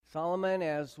Solomon,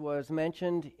 as was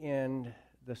mentioned in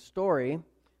the story,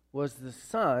 was the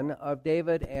son of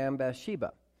David and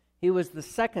Bathsheba. He was the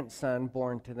second son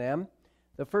born to them,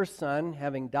 the first son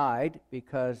having died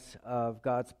because of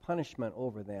God's punishment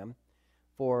over them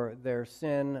for their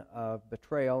sin of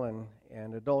betrayal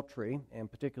and adultery, and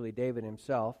particularly David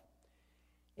himself.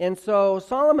 And so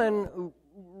Solomon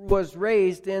was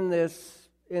raised in this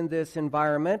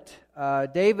environment.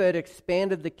 David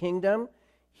expanded the kingdom.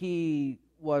 He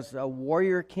was a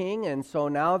warrior king, and so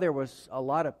now there was a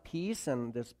lot of peace,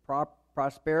 and this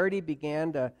prosperity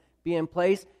began to be in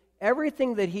place.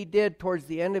 Everything that he did towards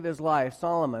the end of his life,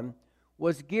 David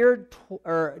was geared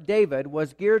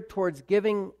towards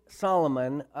giving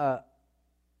Solomon a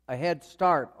head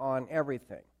start on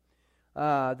everything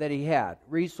that he had,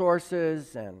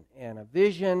 resources and a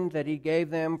vision that he gave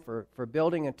them for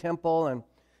building a temple,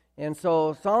 and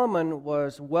so Solomon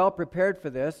was well prepared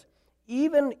for this.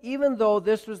 Even though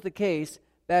this was the case,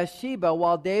 Bathsheba,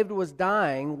 while David was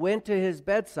dying, went to his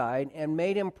bedside and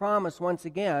made him promise once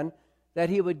again that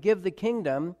he would give the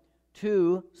kingdom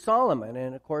to Solomon.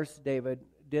 And of course, David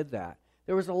did that.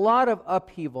 There was a lot of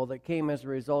upheaval that came as a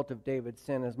result of David's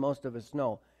sin, as most of us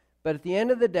know. But at the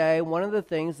end of the day, one of the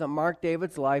things that marked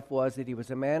David's life was that he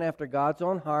was a man after God's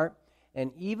own heart.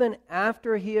 And even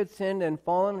after he had sinned and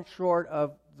fallen short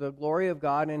of the glory of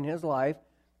God in his life,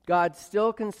 God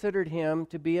still considered him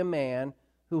to be a man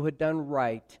who had done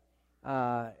right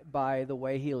by the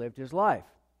way he lived his life.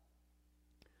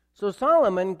 So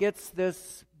Solomon gets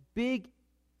this big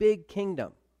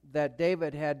kingdom that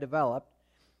David had developed,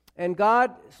 and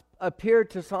God appeared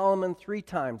to Solomon 3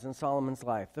 times in Solomon's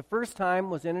life. The first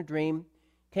time was in a dream,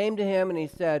 came to him and he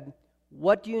said,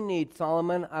 "What do you need,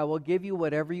 Solomon? I will give you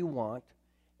whatever you want."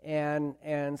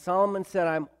 And Solomon said,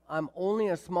 I'm only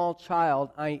a small child.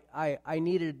 I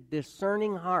need a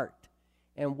discerning heart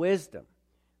and wisdom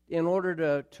in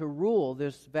order to rule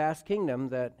this vast kingdom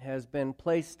that has been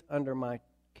placed under my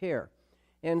care.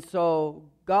 And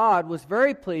so God was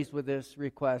very pleased with this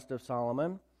request of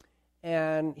Solomon,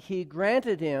 and he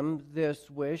granted him this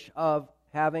wish of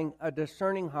having a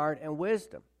discerning heart and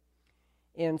wisdom.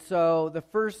 And so the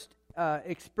first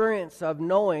experience of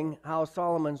knowing how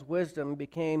Solomon's wisdom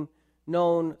became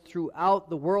known throughout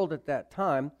the world at that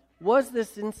time was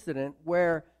this incident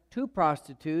where 2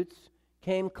 prostitutes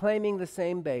came claiming the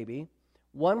same baby.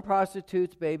 One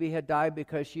prostitute's baby had died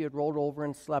because she had rolled over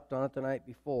and slept on it the night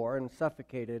before and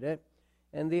suffocated it.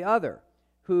 And the other,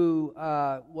 who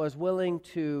was willing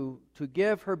to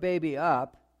give her baby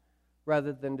up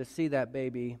rather than to see that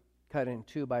baby cut in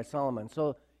 2 by Solomon.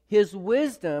 So his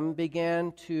wisdom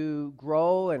began to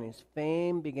grow and his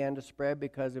fame began to spread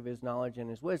because of his knowledge and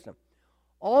his wisdom.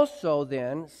 Also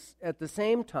then, at the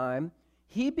same time,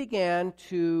 he began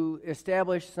to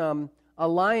establish some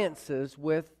alliances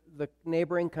with the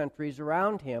neighboring countries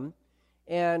around him,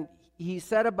 and he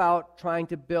set about trying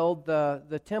to build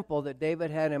the temple that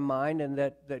David had in mind and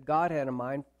that God had in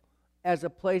mind as a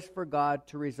place for God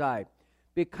to reside.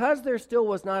 Because there still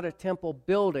was not a temple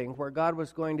building where God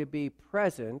was going to be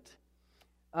present,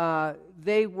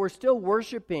 they were still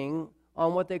worshiping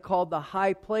on what they called the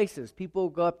high places. People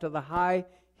would go up to the high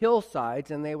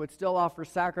hillsides and they would still offer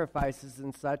sacrifices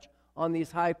and such on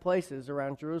these high places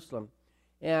around Jerusalem.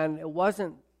 And it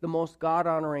wasn't the most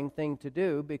God-honoring thing to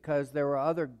do because there were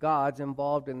other gods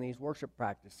involved in these worship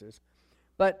practices.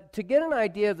 But to get an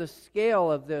idea of the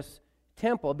scale of this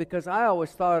temple, because I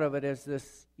always thought of it as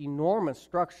this enormous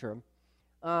structure,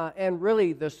 and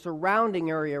really the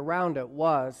surrounding area around it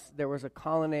there was a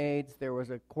colonnades, there was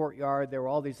a courtyard, there were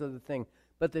all these other things.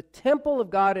 But the temple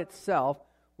of God itself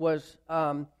was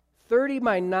 30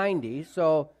 by 90,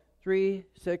 so 3,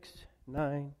 6,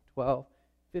 9, 12,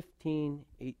 15,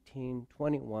 18,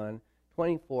 21,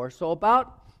 24. So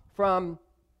about from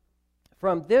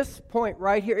this point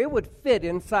right here, it would fit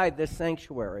inside this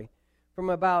sanctuary. From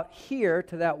about here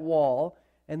to that wall,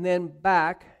 and then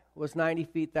back was 90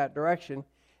 feet that direction.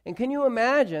 And can you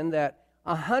imagine that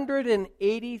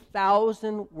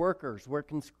 180,000 workers were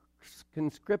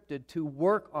conscripted to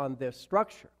work on this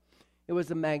structure? It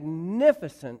was a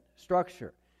magnificent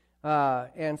structure.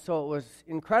 And so it was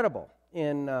incredible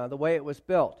in the way it was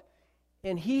built.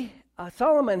 And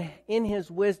Solomon, in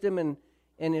his wisdom and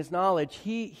his knowledge,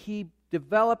 he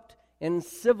developed and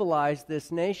civilized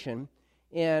this nation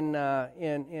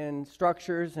in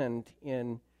structures and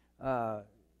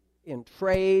in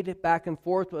trade back and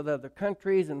forth with other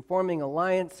countries and forming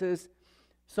alliances.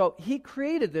 So he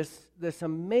created this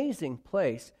amazing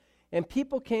place, and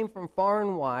people came from far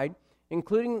and wide,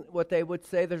 including what they would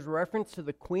say there's a reference to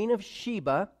the Queen of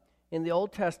Sheba in the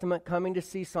Old Testament coming to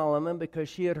see Solomon because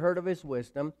she had heard of his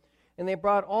wisdom. and they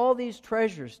brought all these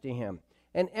treasures to him.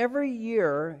 And every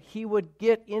year he would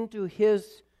get into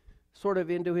his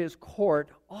court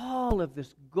all of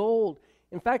this gold.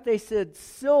 In fact, they said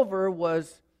silver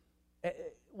was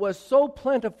so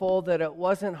plentiful that it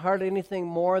wasn't hardly anything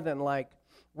more than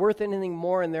worth anything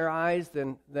more in their eyes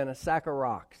than a sack of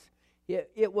rocks.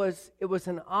 It was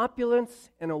an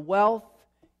opulence and a wealth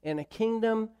and a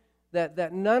kingdom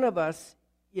that none of us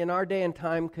in our day and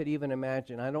time could even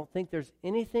imagine. I don't think there's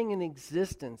anything in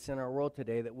existence in our world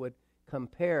today that would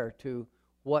compare to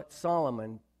what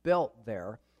Solomon built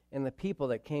there and the people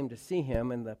that came to see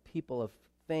him and the people of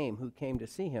fame who came to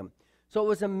see him. So it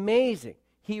was amazing.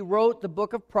 He wrote the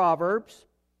book of Proverbs,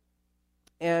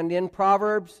 and in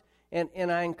Proverbs, and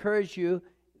I encourage you,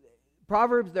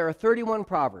 Proverbs, there are 31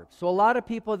 Proverbs. So a lot of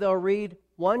people, they'll read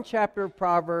one chapter of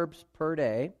Proverbs per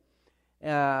day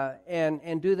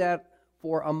and do that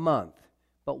for a month.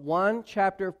 But one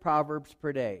chapter of Proverbs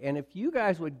per day. And if you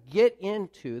guys would get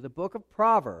into the book of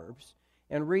Proverbs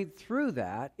and read through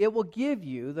that, it will give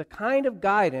you the kind of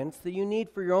guidance that you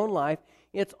need for your own life.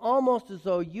 It's almost as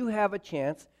though you have a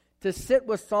chance to sit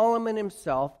with Solomon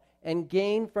himself and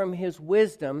gain from his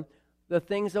wisdom the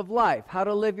things of life, how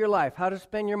to live your life, how to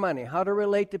spend your money, how to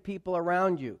relate to people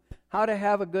around you, how to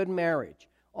have a good marriage.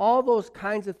 All those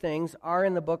kinds of things are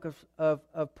in the book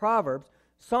of Proverbs.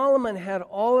 Solomon had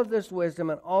all of this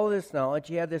wisdom and all of this knowledge.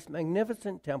 He had this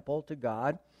magnificent temple to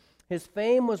God. His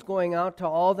fame was going out to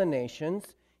all the nations.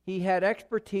 He had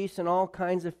expertise in all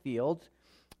kinds of fields.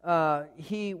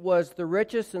 He was the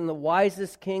richest and the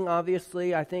wisest king,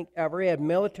 obviously, I think, ever. He had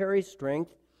military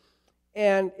strength.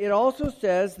 And it also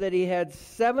says that he had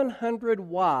 700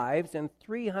 wives and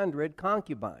 300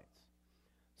 concubines.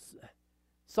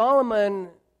 Solomon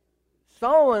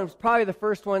was probably the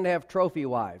first one to have trophy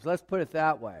wives. Let's put it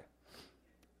that way.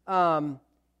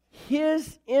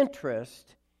 His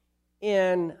interest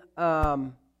in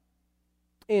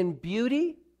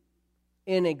beauty,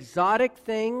 in exotic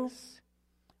things,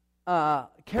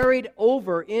 carried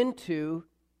over into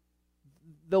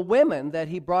the women that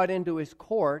he brought into his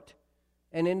court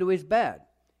and into his bed.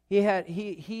 He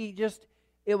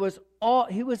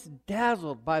was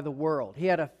dazzled by the world. He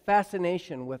had a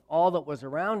fascination with all that was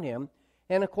around him.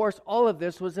 And of course, all of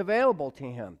this was available to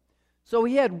him. So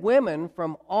he had women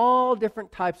from all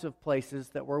different types of places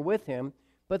that were with him,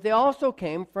 but they also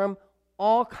came from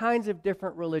all kinds of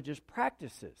different religious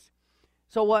practices.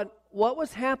 So what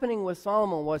was happening with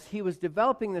Solomon was he was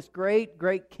developing this great,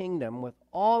 great kingdom with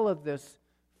all of this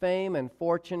fame and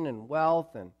fortune and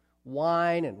wealth and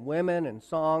wine and women and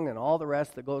song and all the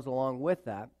rest that goes along with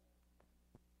that.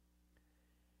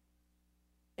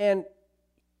 And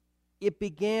it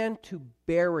began to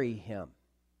bury him.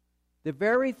 The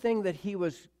very thing that he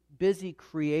was busy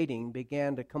creating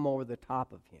began to come over the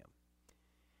top of him.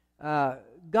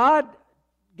 God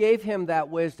gave him that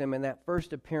wisdom in that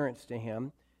first appearance to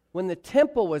him. When the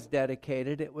temple was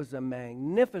dedicated, it was a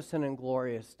magnificent and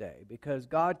glorious day because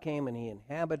God came and he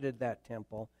inhabited that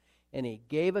temple, and he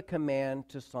gave a command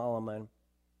to Solomon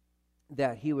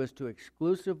that he was to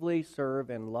exclusively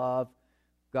serve and love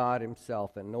God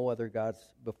himself and no other gods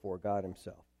before God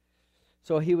himself.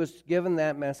 So he was given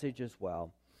that message as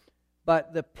well.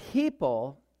 But the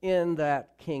people in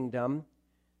that kingdom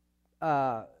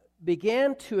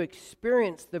began to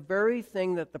experience the very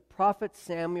thing that the prophet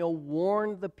Samuel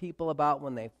warned the people about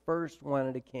when they first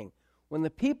wanted a king. When the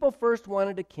people first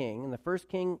wanted a king, and the first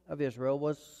king of Israel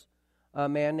was a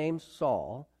man named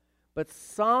Saul, but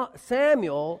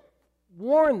Samuel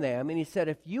warned them, and he said,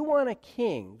 if you want a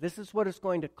king, this is what it's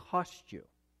going to cost you.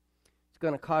 It's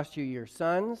going to cost you your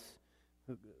sons,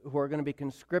 who are going to be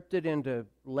conscripted into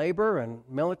labor and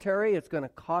military. It's going to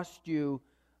cost you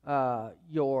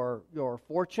your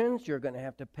fortunes. You're going to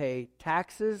have to pay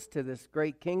taxes to this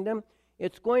great kingdom.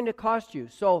 It's going to cost you.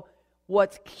 So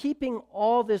what's keeping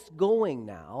all this going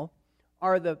now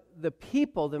are the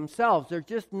people themselves. They're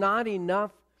just not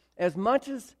enough. As much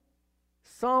as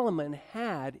Solomon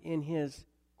had in his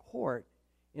court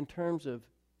in terms of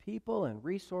people and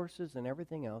resources and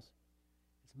everything else,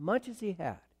 as much as he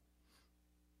had,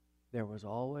 there was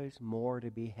always more to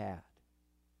be had.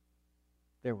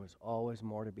 There was always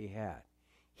more to be had.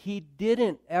 He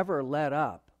didn't ever let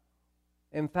up.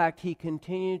 In fact, he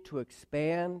continued to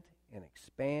expand and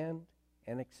expand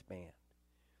and expand.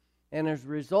 And as a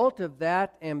result of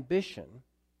that ambition,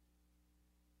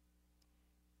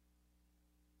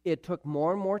 it took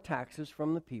more and more taxes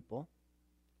from the people.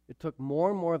 It took more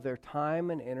and more of their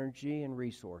time and energy and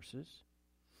resources.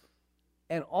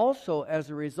 And also, as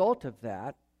a result of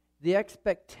that, the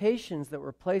expectations that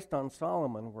were placed on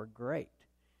Solomon were great.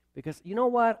 Because you know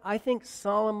what? I think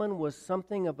Solomon was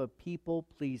something of a people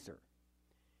pleaser.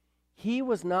 He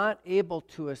was not able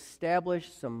to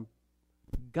establish some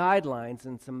guidelines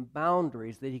and some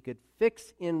boundaries that he could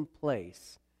fix in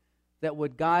place that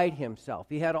would guide himself.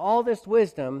 He had all this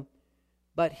wisdom,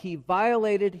 but he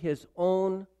violated his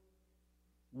own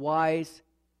wise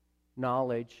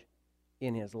knowledge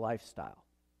in his lifestyle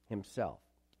himself.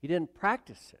 He didn't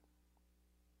practice it.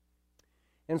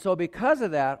 And so because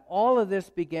of that, all of this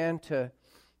began to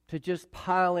just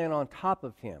pile in on top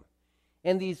of him.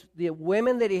 And the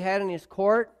women that he had in his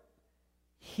court,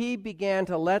 he began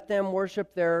to let them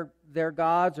worship their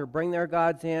gods or bring their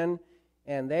gods in,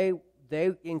 and they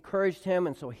encouraged him,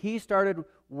 and so he started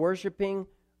worshiping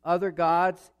other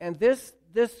gods. And this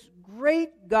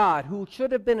great God, who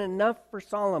should have been enough for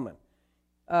Solomon,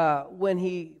 when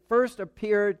he first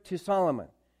appeared to Solomon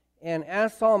and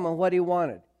asked Solomon what he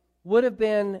wanted, would have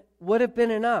been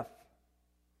enough.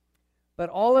 But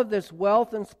all of this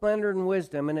wealth and splendor and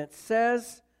wisdom, and it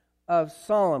says of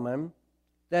Solomon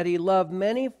that he loved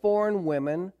many foreign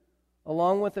women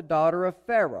along with the daughter of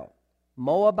Pharaoh,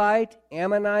 Moabite,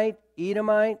 Ammonite,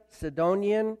 Edomite,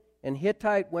 Sidonian, and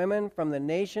Hittite women from the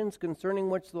nations concerning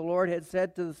which the Lord had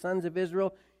said to the sons of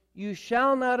Israel, "You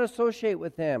shall not associate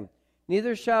with them,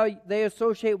 neither shall they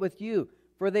associate with you,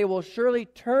 for they will surely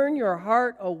turn your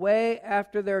heart away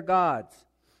after their gods."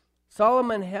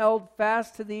 Solomon held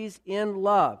fast to these in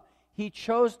love. He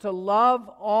chose to love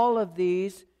all of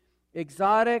these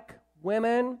exotic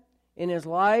women in his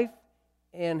life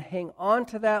and hang on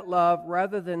to that love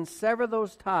rather than sever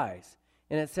those ties.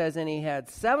 And it says, and he had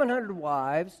 700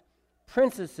 wives,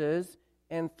 princesses,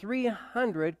 and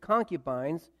 300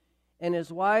 concubines, and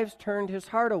his wives turned his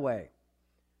heart away.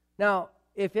 Now,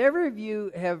 if ever of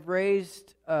you have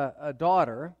raised a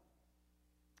daughter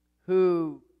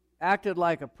who acted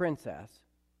like a princess,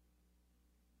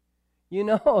 you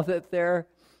know that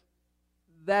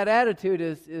that attitude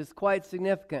is quite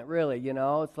significant, really. You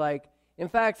know, it's like, in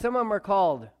fact, some of them are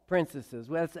called princesses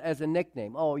as a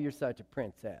nickname. "Oh, you're such a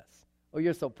princess." "Oh,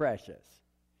 you're so precious."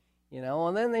 You know,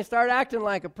 and then they start acting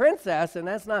like a princess, and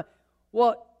that's not,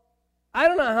 well, I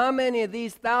don't know how many of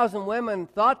these 1,000 women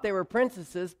thought they were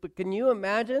princesses, but can you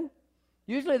imagine?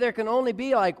 Usually there can only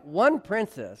be like one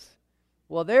princess.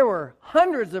 Well, there were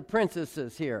hundreds of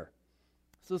princesses here.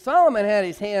 So Solomon had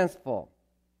his hands full.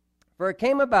 For it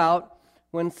came about,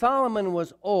 when Solomon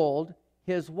was old,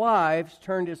 his wives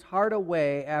turned his heart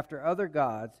away after other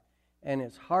gods, and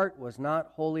his heart was not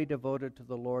wholly devoted to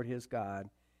the Lord his God,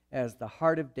 as the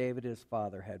heart of David his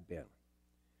father had been.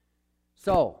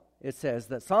 So, it says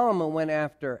that Solomon went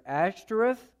after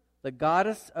Ashtoreth, the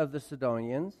goddess of the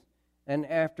Sidonians, and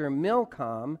after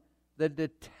Milcom, the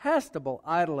detestable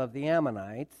idol of the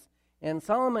Ammonites. And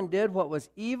Solomon did what was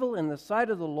evil in the sight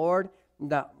of the Lord,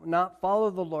 not follow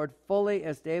the Lord fully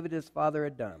as David his father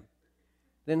had done.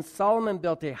 Then Solomon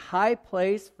built a high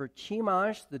place for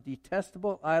Chemosh, the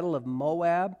detestable idol of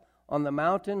Moab, on the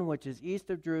mountain which is east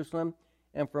of Jerusalem,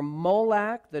 and for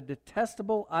Molech, the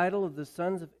detestable idol of the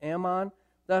sons of Ammon.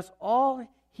 Thus all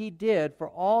he did for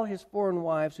all his foreign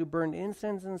wives who burned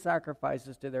incense and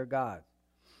sacrifices to their gods.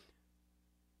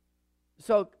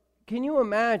 So can you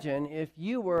imagine if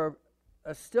you were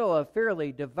still a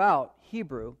fairly devout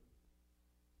Hebrew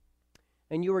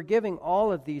and you were giving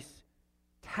all of these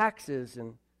taxes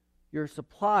and your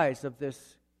supplies of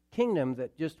this kingdom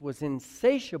that just was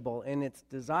insatiable in its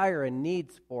desire and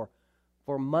needs for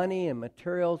money and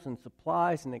materials and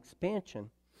supplies and expansion.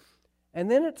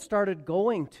 And then it started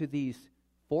going to these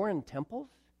foreign temples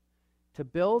to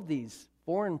build these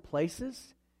foreign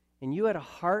places, and you had a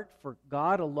heart for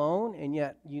God alone, and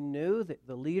yet you knew that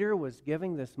the leader was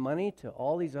giving this money to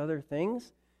all these other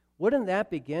things. Wouldn't that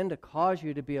begin to cause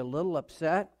you to be a little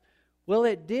upset? Well,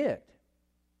 it did.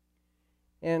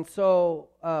 And so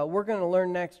we're going to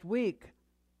learn next week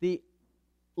the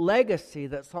legacy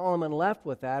that Solomon left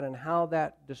with that and how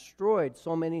that destroyed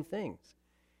so many things.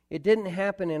 It didn't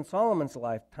happen in Solomon's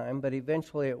lifetime, but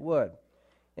eventually it would.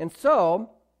 And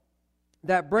so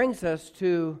that brings us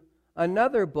to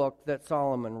another book that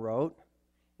Solomon wrote,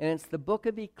 and it's the book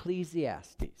of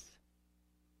Ecclesiastes.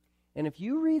 And if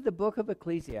you read the book of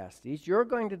Ecclesiastes, you're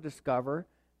going to discover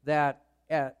that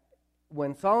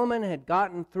when Solomon had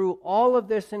gotten through all of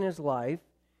this in his life,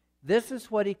 this is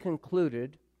what he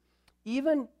concluded.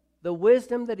 Even the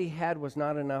wisdom that he had was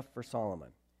not enough for Solomon.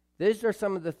 These are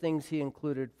some of the things he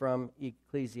included from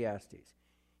Ecclesiastes.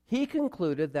 He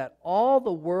concluded that all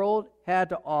the world had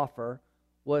to offer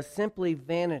was simply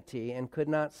vanity and could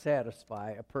not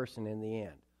satisfy a person in the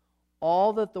end.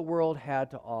 All that the world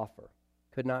had to offer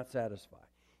could not satisfy.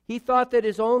 He thought that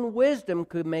his own wisdom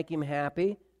could make him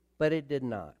happy, but it did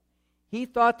not. He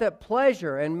thought that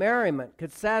pleasure and merriment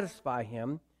could satisfy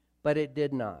him, but it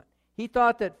did not. He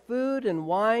thought that food and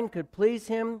wine could please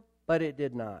him, but it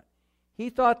did not. He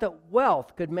thought that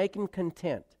wealth could make him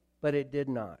content, but it did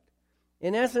not.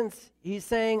 In essence, he's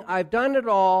saying, I've done it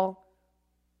all,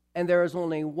 and there is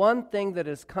only one thing that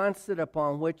is constant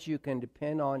upon which you can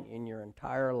depend on in your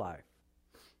entire life.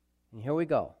 And here we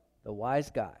go, the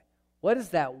wise guy. What is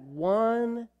that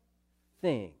one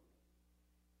thing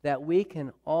that we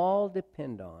can all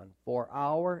depend on for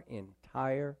our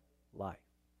entire life?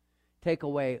 Take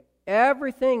away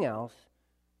everything else,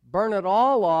 burn it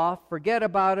all off, forget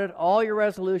about it, all your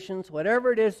resolutions,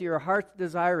 whatever it is your heart's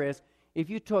desire is. If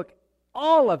you took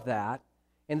all of that,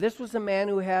 and this was a man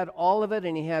who had all of it,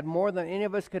 and he had more than any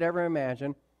of us could ever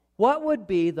imagine, what would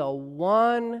be the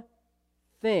one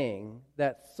thing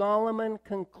that Solomon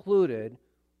concluded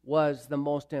was the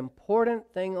most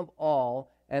important thing of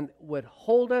all and would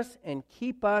hold us and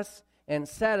keep us and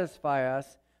satisfy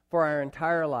us for our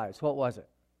entire lives? What was it?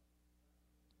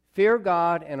 Fear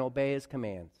God and obey His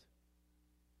commands.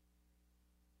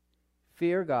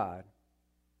 Fear God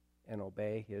and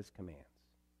obey His commands.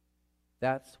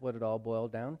 That's what it all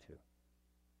boiled down to.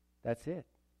 That's it.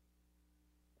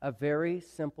 A very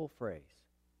simple phrase.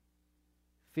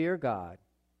 Fear God,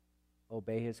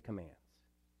 obey His commands.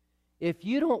 If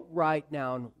you don't write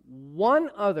down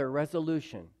one other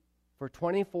resolution for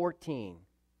 2014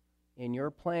 in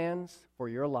your plans for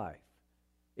your life,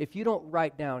 if you don't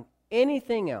write down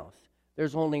anything else,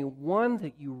 there's only one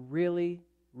that you really,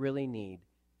 really need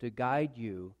to guide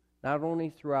you, not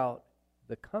only throughout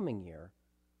the coming year,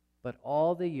 but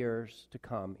all the years to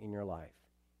come in your life.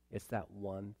 It's that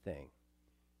one thing.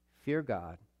 Fear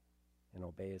God and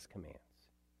obey His commands.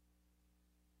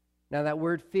 Now, that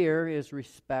word fear is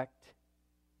respect,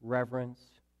 reverence,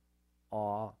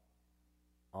 awe,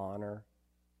 honor,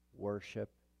 worship.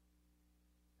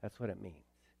 That's what it means.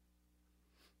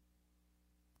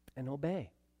 And obey.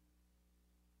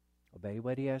 Obey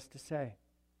what He has to say.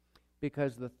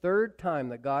 Because the third time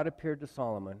that God appeared to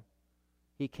Solomon,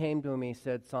 He came to him, He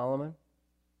said, Solomon,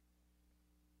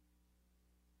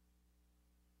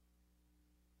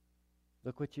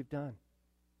 look what you've done.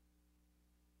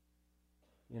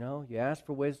 You know, you asked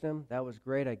for wisdom. That was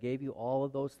great. I gave you all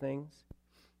of those things.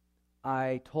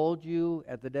 I told you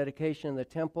at the dedication of the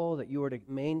temple that you were to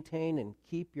maintain and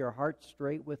keep your heart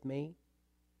straight with me,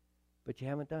 but you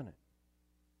haven't done it.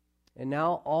 And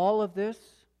now all of this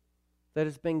that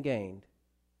has been gained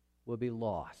will be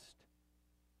lost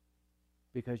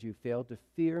because you failed to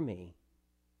fear me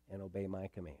and obey my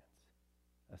commands.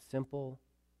 A simple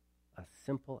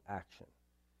action.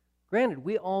 Granted,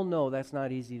 we all know that's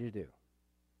not easy to do.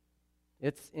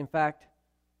 It's, in fact,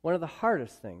 one of the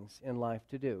hardest things in life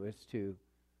to do is to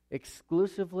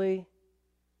exclusively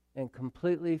and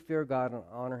completely fear God and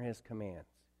honor His commands.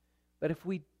 But if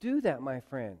we do that, my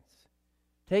friends,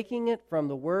 taking it from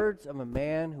the words of a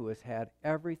man who has had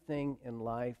everything in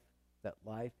life that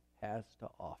life has to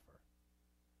offer,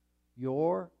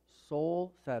 your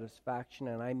soul satisfaction,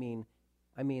 and I mean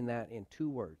that in two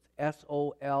words,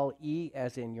 S-O-L-E,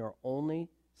 as in your only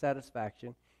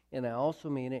satisfaction, and I also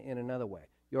mean it in another way.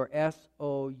 Your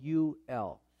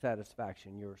S-O-U-L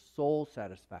satisfaction, your soul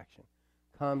satisfaction,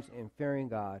 comes in fearing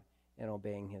God and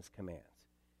obeying His commands.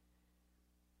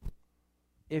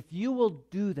 If you will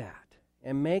do that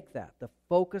and make that the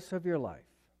focus of your life,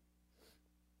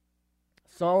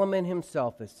 Solomon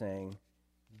himself is saying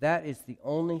that is the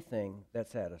only thing that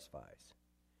satisfies.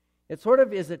 It sort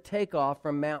of is a takeoff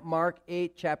from Mark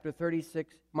 8, chapter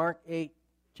 36,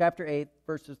 chapter 8,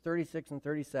 verses 36 and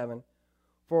 37.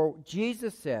 For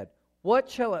Jesus said, what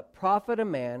shall it profit a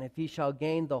man if he shall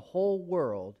gain the whole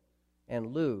world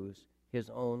and lose his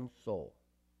own soul?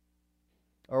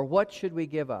 Or what should we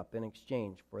give up in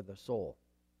exchange for the soul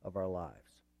of our lives?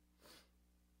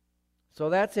 So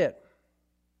that's it.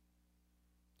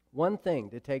 One thing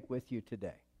to take with you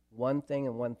today. One thing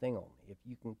and one thing only. If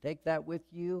you can take that with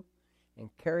you and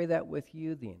carry that with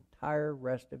you the entire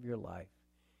rest of your life,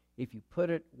 if you put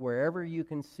it wherever you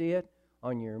can see it,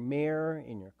 on your mirror,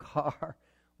 in your car,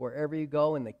 wherever you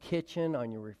go, in the kitchen,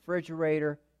 on your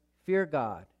refrigerator, fear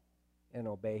God and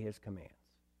obey His commands.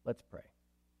 Let's pray.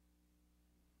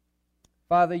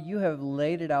 Father, you have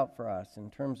laid it out for us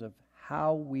in terms of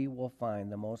how we will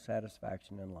find the most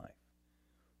satisfaction in life.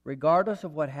 Regardless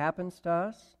of what happens to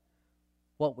us,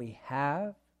 what we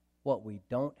have, what we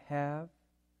don't have,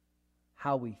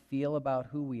 how we feel about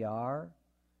who we are,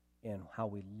 and how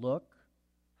we look,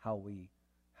 how we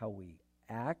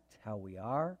act, how we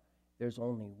are, there's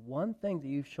only one thing that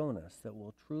you've shown us that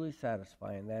will truly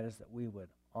satisfy, and that is that we would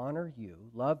honor you,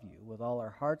 love you with all our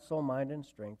heart, soul, mind, and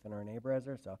strength, and our neighbor as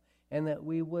ourselves, and that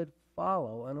we would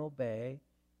follow and obey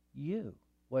you,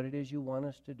 what it is you want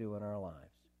us to do in our lives.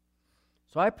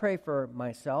 So I pray for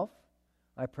myself,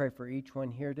 I pray for each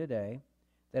one here today,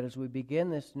 that as we begin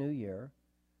this new year,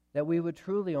 that we would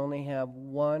truly only have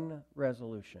one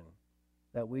resolution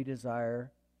that we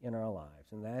desire in our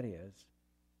lives, and that is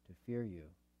to fear you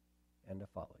and to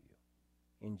follow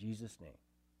you. In Jesus' name,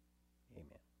 amen.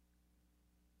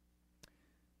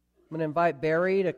 I'm going to invite Barry to